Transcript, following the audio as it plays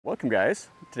Welcome guys.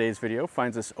 Today's video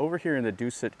finds us over here in the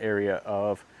Dusit area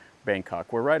of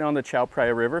Bangkok. We're right on the Chao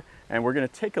Phraya River and we're going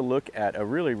to take a look at a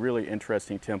really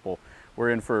interesting temple. We're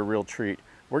in for a real treat.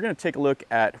 We're going to take a look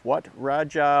at Wat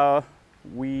Rajadhiwas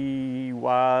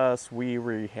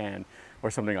Wiharn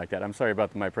or something like that. I'm sorry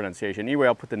about my pronunciation. Anyway,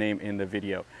 I'll put the name in the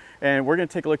video. And we're going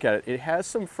to take a look at it. It has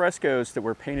some frescoes that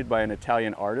were painted by an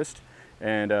Italian artist.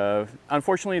 And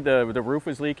unfortunately the roof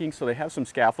was leaking, so they have some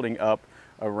scaffolding up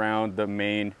around the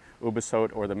main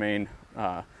Ubosot or the main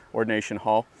Ordination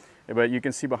Hall. But you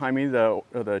can see behind me the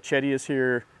chetty is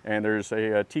here, and there's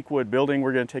a teakwood building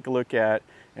we're going to take a look at,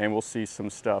 and we'll see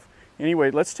some stuff. Anyway,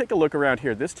 let's take a look around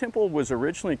here. This temple was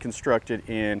originally constructed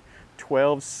in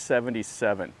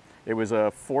 1277. It was a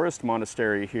forest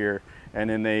monastery here, and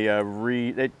then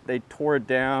they tore it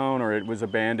down, or it was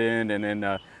abandoned, and then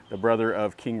the brother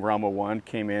of King Rama I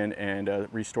came in and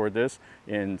restored this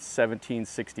in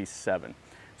 1767.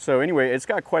 So anyway, it's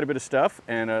got quite a bit of stuff,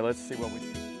 and let's see what we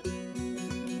see.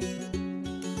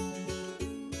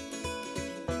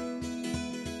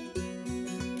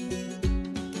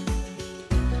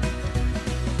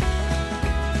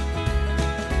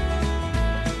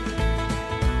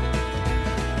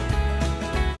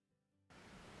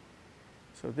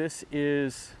 So this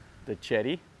is the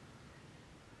chetty,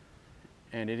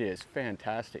 and it is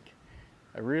fantastic.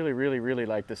 I really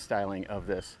like the styling of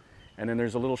this. And then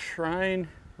there's a little shrine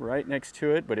right next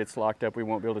to it, but it's locked up. We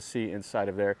won't be able to see inside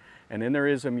of there. And then there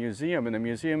is a museum, and the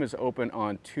museum is open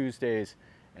on Tuesdays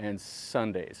and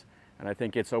Sundays. And I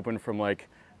think it's open from like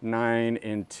 9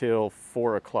 until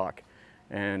 4 o'clock.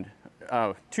 And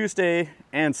Tuesday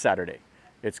and Saturday.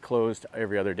 It's closed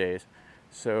every other day.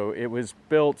 So it was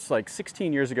built like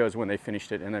 16 years ago is when they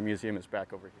finished it, and the museum is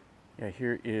back over here. Yeah,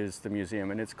 here is the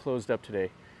museum, and it's closed up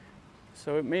today.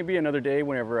 So it may be another day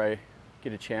whenever I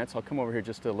get a chance. I'll come over here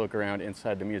just to look around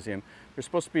inside the museum. There's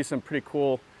supposed to be some pretty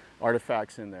cool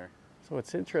artifacts in there. So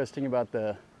what's interesting about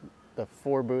the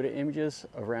 4 Buddha images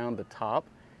around the top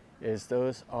is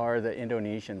those are the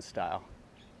Indonesian style.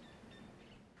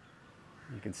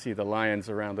 You can see the lions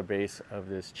around the base of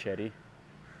this chetty.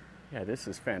 Yeah, this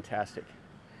is fantastic.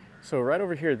 So right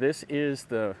over here, this is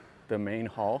the main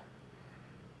hall.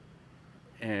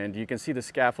 And you can see the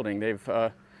scaffolding.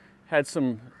 They've had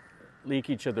some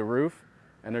leakage of the roof,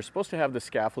 and they're supposed to have the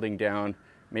scaffolding down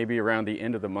maybe around the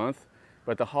end of the month,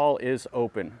 but the hall is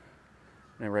open.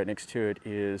 And right next to it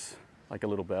is like a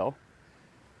little bell.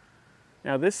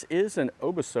 Now this is an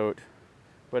Ubosot,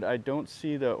 but I don't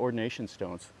see the ordination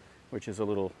stones, which is a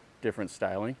little different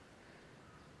styling.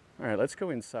 All right, let's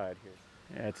go inside here.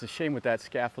 Yeah, it's a shame with that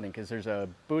scaffolding because there's a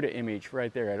Buddha image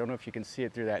right there. I don't know if you can see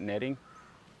it through that netting.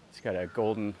 It's got a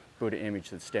golden Buddha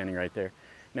image that's standing right there.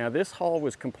 Now this hall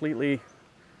was completely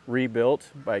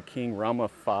rebuilt by King Rama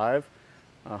V.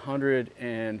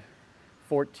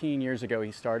 114 years ago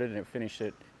he started, and it finished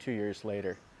it 2 years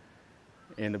later.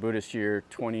 In the Buddhist year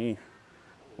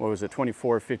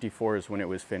 2454 is when it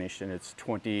was finished, and it's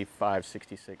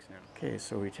 2566 now. Okay,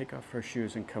 so we take off our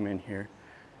shoes and come in here.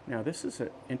 Now this is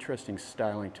an interesting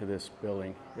styling to this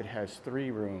building. It has 3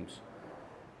 rooms.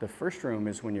 The first room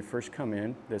is when you first come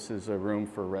in. This is a room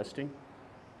for resting,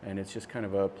 and it's just kind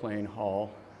of a plain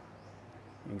hall.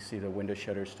 You can see the window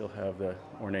shutters still have the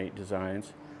ornate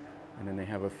designs, and then they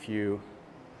have a few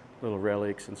little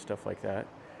relics and stuff like that.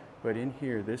 But in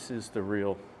here, this is the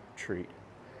real treat.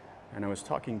 And I was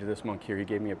talking to this monk here. He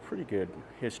gave me a pretty good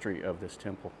history of this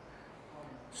temple.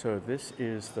 So this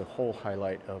is the whole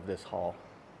highlight of this hall.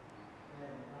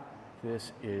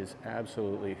 This is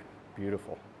absolutely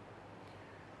beautiful.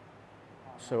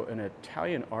 So an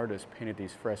Italian artist painted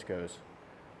these frescoes.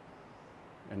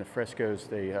 And the frescoes,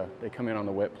 they come in on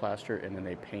the wet plaster, and then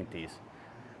they paint these.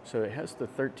 So it has the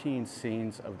 13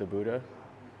 scenes of the Buddha,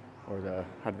 or the,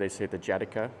 how do they say it, the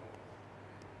Jataka.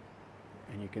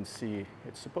 And you can see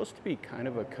it's supposed to be kind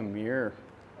of a Khmer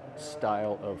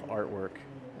style of artwork.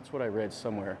 That's what I read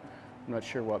somewhere. I'm not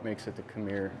sure what makes it the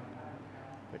Khmer.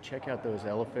 But check out those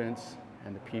elephants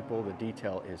and the people. The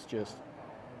detail is just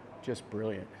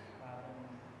brilliant.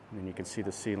 And then you can see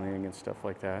the ceiling and stuff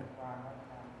like that.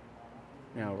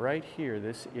 Now right here,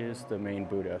 this is the main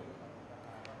Buddha.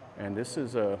 And this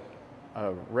is a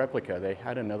replica. They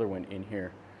had another one in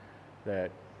here that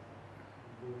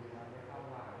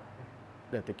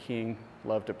the king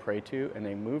loved to pray to, and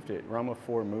they moved it. Rama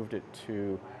IV moved it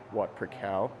to Wat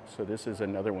Rajadhiwas. So this is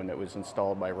another one that was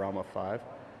installed by Rama V.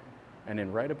 And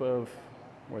then right above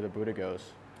where the Buddha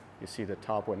goes, you see the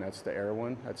top one, that's the air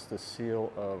one. That's the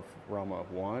seal of Rama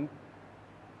I.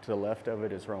 To the left of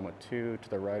it is Rama II, to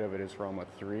the right of it is Rama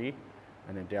III,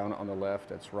 and then down on the left,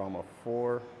 that's Rama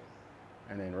IV,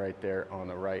 And then right there on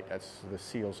the right, that's the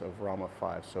seals of Rama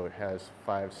V. So it has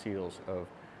 5 seals of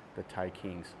the Thai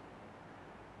kings.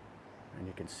 And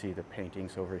you can see the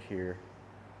paintings over here.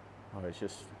 Oh, it's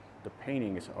just, the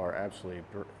paintings are absolutely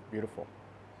beautiful.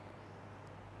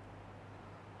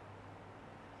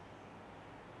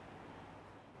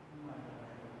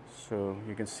 So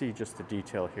you can see just the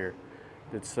detail here.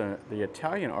 It's the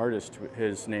Italian artist,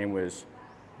 his name was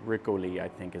Riccoli, I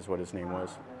think is what his name was.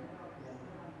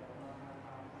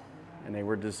 And they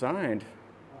were designed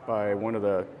by one of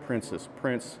the princes,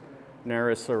 Prince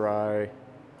Narasarai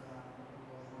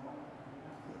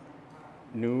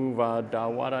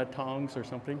Nuvadawatangs or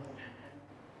something.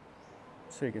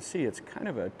 So you can see it's kind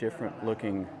of a different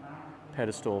looking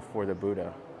pedestal for the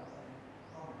Buddha.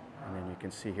 And then you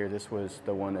can see here, this was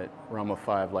the one that Rama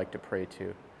V liked to pray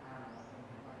to.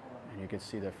 And you can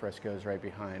see the frescoes right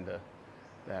behind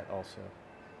that also.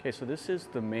 Okay, so this is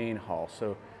the main hall.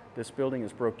 So this building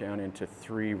is broke down into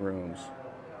 3 rooms.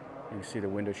 You can see the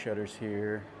window shutters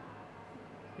here.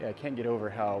 Yeah, I can't get over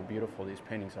how beautiful these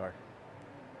paintings are.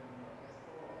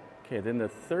 Okay, then the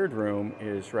 3rd room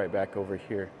is right back over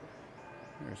here.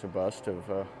 There's a bust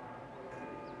of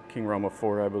King Rama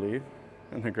IV, I believe,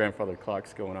 and the grandfather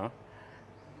clock's going off.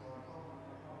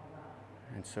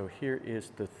 And so here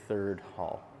is the 3rd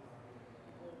hall.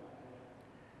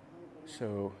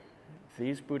 So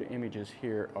these Buddha images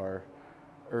here are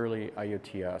early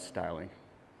Ayutthaya styling.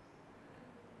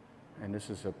 And this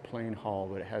is a plain hall,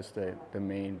 but it has the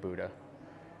main Buddha.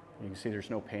 You can see there's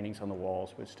no paintings on the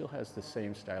walls, but it still has the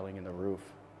same styling in the roof.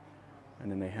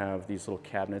 And then they have these little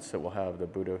cabinets that will have the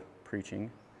Buddha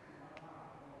preaching.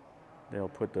 They'll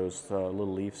put those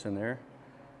little leaves in there,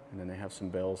 and then they have some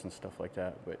bells and stuff like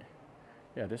that. But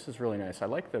yeah, this is really nice. I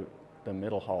like the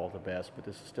middle hall the best, but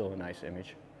this is still a nice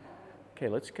image. Okay,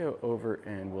 let's go over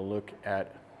and we'll look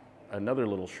at another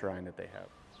little shrine that they have.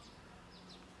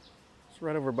 So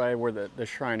right over by where the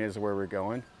shrine is where we're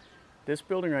going. This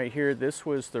building right here, this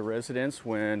was the residence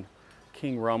when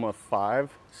King Rama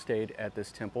V stayed at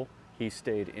this temple. He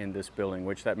stayed in this building,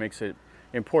 which that makes it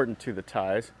important to the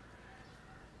Thais.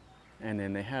 And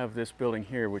then they have this building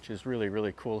here, which is really,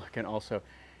 really cool looking also.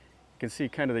 You can see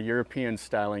kind of the European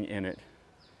styling in it.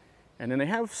 And then they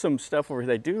have some stuff over here.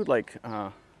 They do like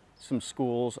some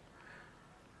schools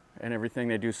and everything.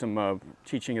 They do some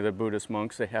teaching of the Buddhist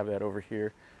monks. They have that over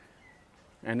here.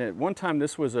 And at one time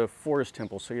this was a forest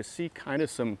temple, so you see kind of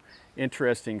some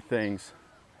interesting things.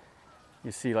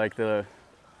 You see like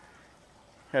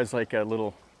has like a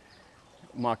little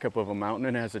mock-up of a mountain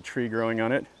and it has a tree growing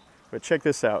on it. But check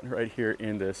this out right here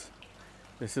in this.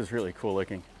 This is really cool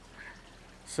looking.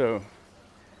 So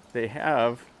they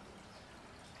have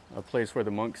a place where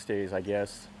the monk stays, I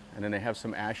guess, and then they have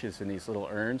some ashes in these little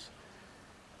urns,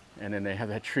 and then they have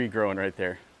that tree growing right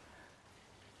there.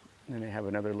 And then they have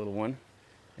another little one.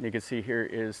 And you can see here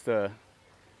is the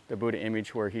Buddha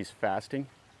image where he's fasting.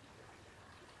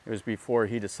 It was before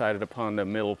he decided upon the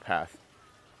middle path.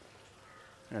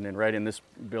 And then right in this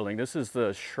building, this is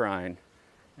the shrine.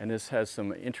 And this has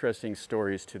some interesting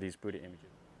stories to these Buddha images.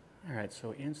 All right,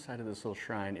 so inside of this little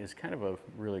shrine is kind of a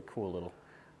really cool little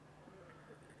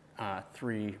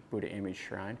 3 Buddha image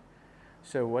shrine.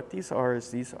 So what these are is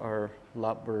these are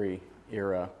Lopburi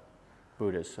era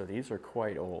Buddhas. So these are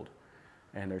quite old.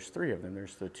 And there's 3 of them.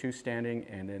 There's the 2 standing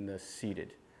and then the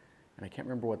seated. And I can't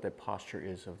remember what the posture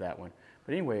is of that one.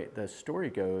 But anyway, the story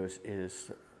goes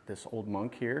is this old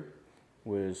monk here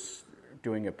was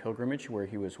doing a pilgrimage where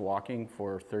he was walking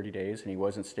for 30 days and he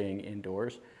wasn't staying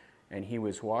indoors. And he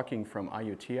was walking from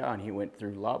Ayutthaya and he went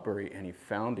through Lopburi and he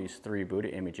found these 3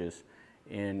 Buddha images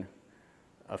in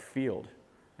a field.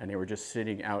 And they were just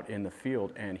sitting out in the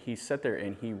field. And he sat there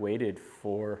and he waited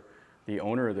for the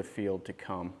owner of the field to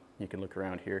come. You can look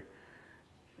around here.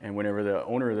 And whenever the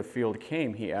owner of the field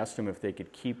came, he asked him if they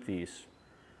could keep these,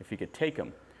 if he could take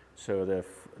them. So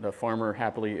the farmer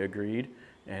happily agreed,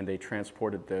 and they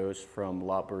transported those from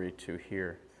Lopburi to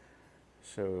here.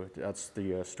 So that's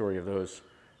the story of those.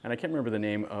 And I can't remember the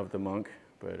name of the monk,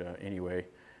 but anyway,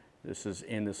 this is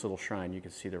in this little shrine. You can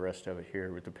see the rest of it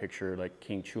here with the picture like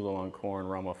King Chulalongkorn,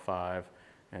 Rama V,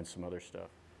 and some other stuff.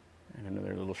 And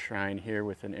another little shrine here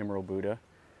with an emerald Buddha,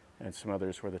 and some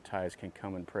others where the Thais can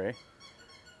come and pray.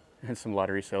 And some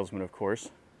lottery salesmen, of course.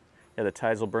 Yeah, the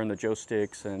Thais will burn the joe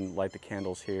sticks and light the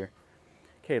candles here.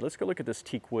 Okay, let's go look at this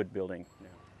teak wood building now.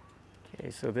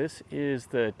 Okay, so this is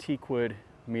the teak wood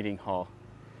meeting hall.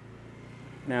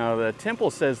 Now, the temple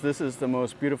says this is the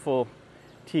most beautiful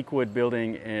teak wood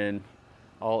building in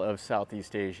all of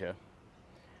Southeast Asia.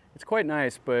 It's quite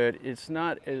nice, but it's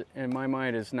not, in my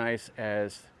mind, as nice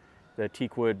as the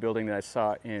teak wood building that I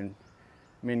saw in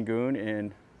Mingun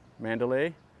in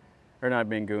Mandalay, or not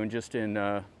Mingun, just in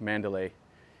Mandalay.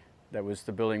 That was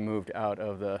the building moved out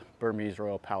of the Burmese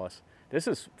Royal Palace. This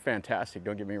is fantastic,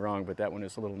 don't get me wrong, but that one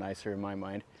is a little nicer in my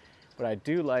mind. But I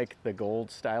do like the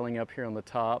gold styling up here on the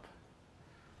top.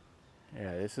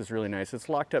 Yeah, this is really nice. It's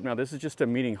locked up now. This is just a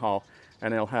meeting hall,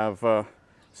 and they'll have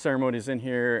ceremonies in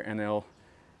here, and they'll,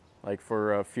 like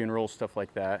for funerals, stuff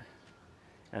like that.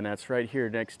 And that's right here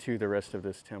next to the rest of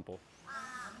this temple.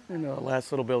 And the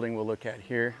last little building we'll look at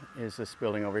here is this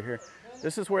building over here.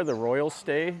 This is where the royals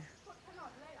stay.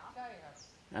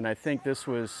 And I think this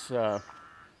was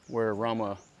where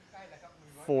Rama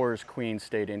IV's queen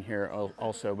stayed in here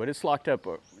also. But it's locked up,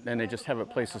 and they just have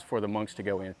places for the monks to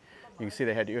go in. You can see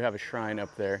they do have a shrine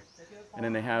up there. And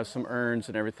then they have some urns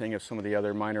and everything of some of the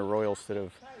other minor royals that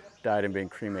have died and been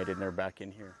cremated, and they're back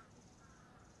in here.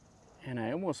 And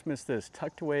I almost missed this.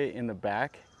 Tucked away in the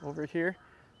back over here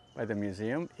by the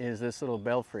museum is this little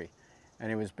belfry.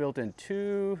 And it was built in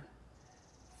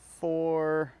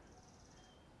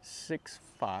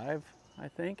 2465, I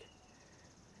think.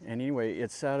 And anyway,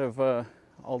 it's out of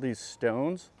all these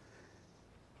stones.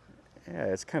 Yeah,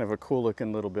 it's kind of a cool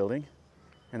looking little building.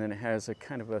 And then it has a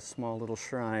kind of a small little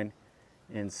shrine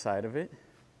inside of it.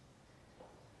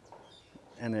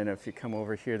 And then if you come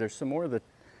over here, there's some more of the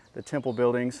temple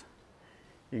buildings.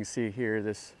 You can see here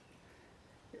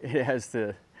it has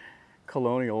the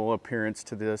colonial appearance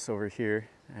to this over here,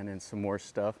 and then some more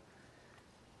stuff.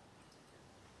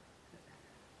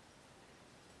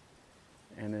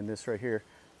 And then this right here,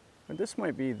 and this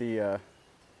might be the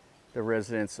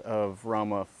residence of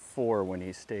Rama IV when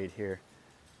he stayed here.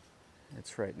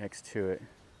 It's right next to it.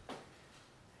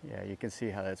 Yeah, you can see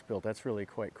how that's built. That's really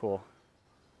quite cool.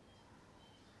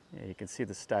 Yeah, you can see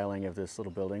the styling of this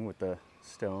little building with the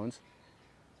stones.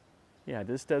 Yeah,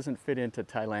 this doesn't fit into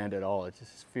Thailand at all. It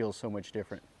just feels so much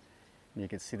different. And you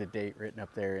can see the date written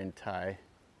up there in Thai.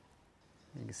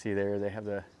 You can see there they have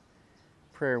the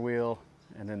prayer wheel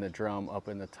and then the drum up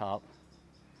in the top.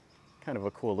 Kind of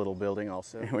a cool little building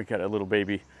also. And we got a little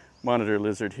baby monitor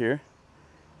lizard here.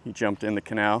 He jumped in the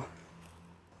canal.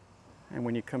 And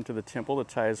when you come to the temple, the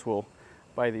Thais will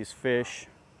buy these fish,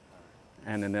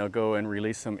 and then they'll go and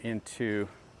release them into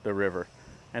the river.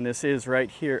 And this is right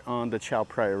here on the Chao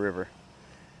Phraya River.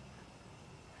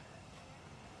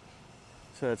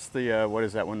 So that's the, what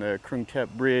is that one? The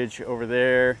Krungtep Bridge over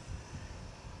there.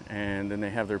 And then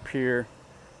they have their pier.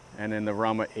 And then the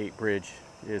Rama VIII Bridge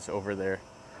is over there.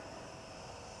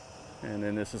 And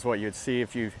then this is what you'd see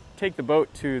if you take the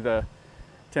boat to the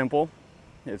temple.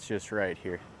 It's just right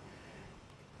here.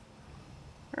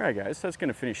 All right, guys, that's going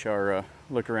to finish our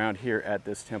look around here at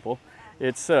this temple.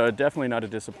 It's definitely not a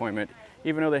disappointment.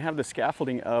 Even though they have the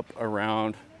scaffolding up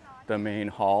around the main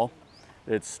hall,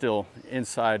 it's still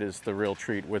inside is the real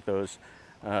treat with those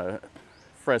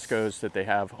frescoes that they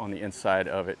have on the inside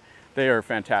of it. They are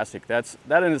fantastic. That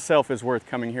in itself is worth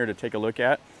coming here to take a look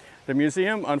at. The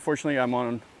museum, unfortunately, I'm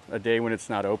on a day when it's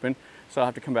not open, so I'll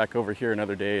have to come back over here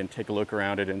another day and take a look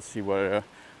around it and see what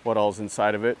all's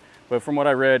inside of it. But from what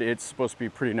I read, it's supposed to be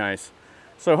pretty nice.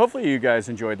 So hopefully you guys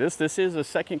enjoyed this. This is a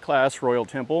second-class royal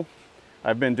temple.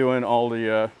 I've been doing all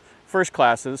the first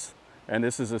classes, and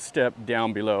this is a step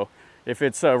down below. If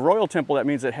it's a royal temple, that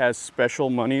means it has special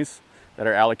monies that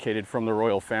are allocated from the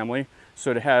royal family.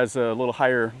 So it has a little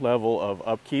higher level of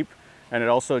upkeep, and it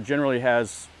also generally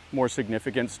has more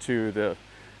significance to the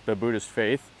Buddhist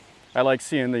faith. I like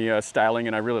seeing the styling,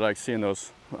 and I really like seeing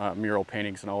those mural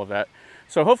paintings and all of that.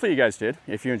 So hopefully you guys did.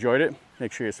 If you enjoyed it,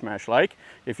 make sure you smash like.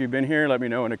 If you've been here, let me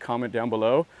know in a comment down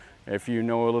below. If you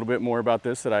know a little bit more about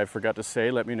this that I forgot to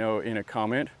say, let me know in a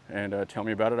comment and tell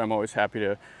me about it. I'm always happy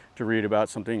to read about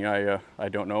something I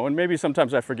don't know. And maybe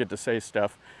sometimes I forget to say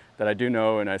stuff that I do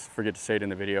know and I forget to say it in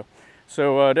the video.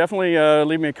 So definitely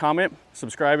leave me a comment.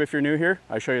 Subscribe if you're new here.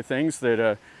 I show you things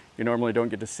that you normally don't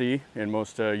get to see in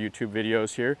most YouTube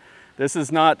videos here. This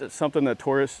is not something that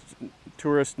tourists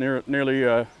nearly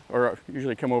or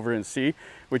usually come over and see,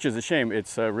 which is a shame.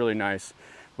 It's really nice,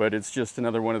 but it's just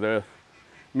another one of the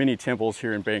mini temples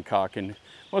here in Bangkok, and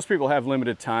most people have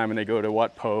limited time and they go to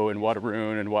Wat Po and Wat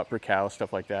Arun and Wat Prakau,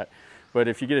 stuff like that. But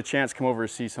if you get a chance, come over and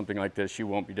see something like this, you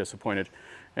won't be disappointed.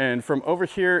 And from over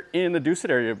here in the Dusit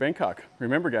area of Bangkok,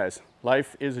 remember guys,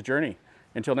 life is a journey.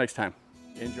 Until next time,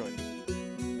 enjoy.